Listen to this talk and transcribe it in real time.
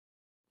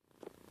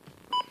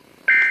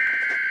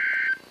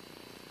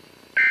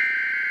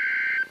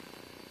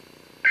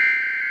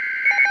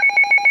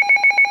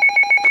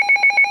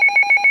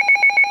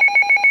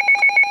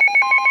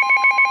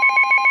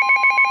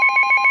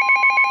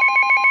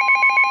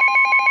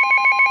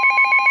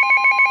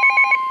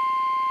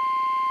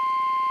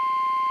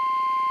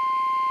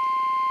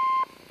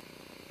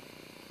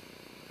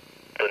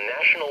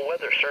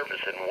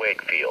Service in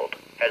Wakefield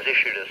has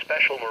issued a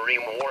special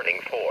marine warning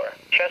for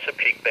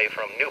Chesapeake Bay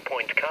from New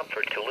Point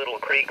Comfort to Little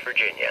Creek,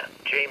 Virginia.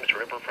 James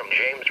River from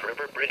James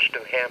River Bridge to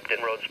Hampton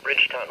Roads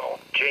Bridge Tunnel.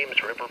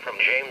 James River from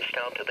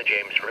Jamestown to the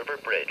James River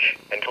Bridge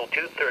until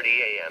 2:30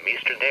 a.m.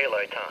 Eastern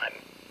Daylight Time.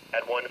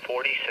 At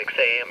 1:46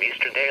 a.m.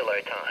 Eastern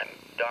Daylight Time,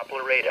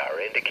 Doppler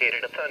radar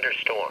indicated a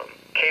thunderstorm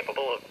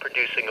capable of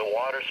producing a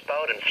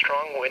waterspout and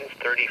strong winds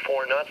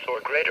 34 knots or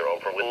greater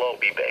over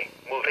Willoughby Bay,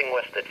 moving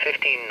west at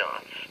 15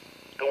 knots.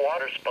 The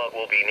waterspout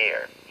will be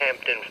near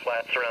Hampton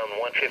Flats around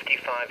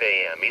 1:55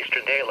 a.m.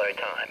 Eastern Daylight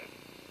Time.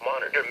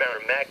 Monitor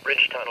Merrimack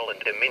Bridge Tunnel and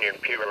Dominion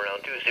Pier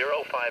around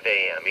 2:05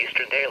 a.m.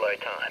 Eastern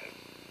Daylight Time.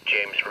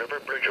 James River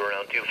Bridge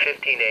around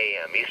 2:15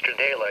 a.m. Eastern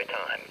Daylight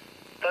Time.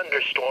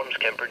 Thunderstorms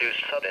can produce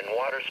sudden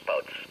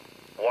waterspouts.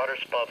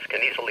 Waterspouts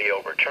can easily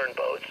overturn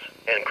boats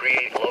and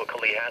create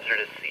locally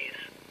hazardous seas.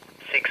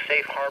 Seek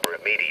safe harbor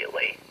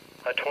immediately.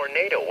 A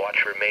tornado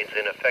watch remains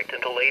in effect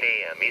until 8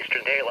 a.m.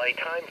 Eastern Daylight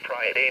Time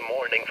Friday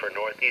morning for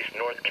Northeast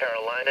North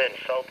Carolina and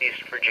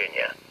Southeast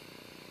Virginia.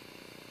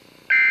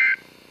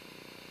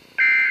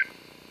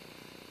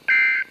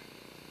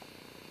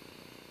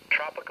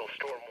 Tropical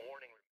storm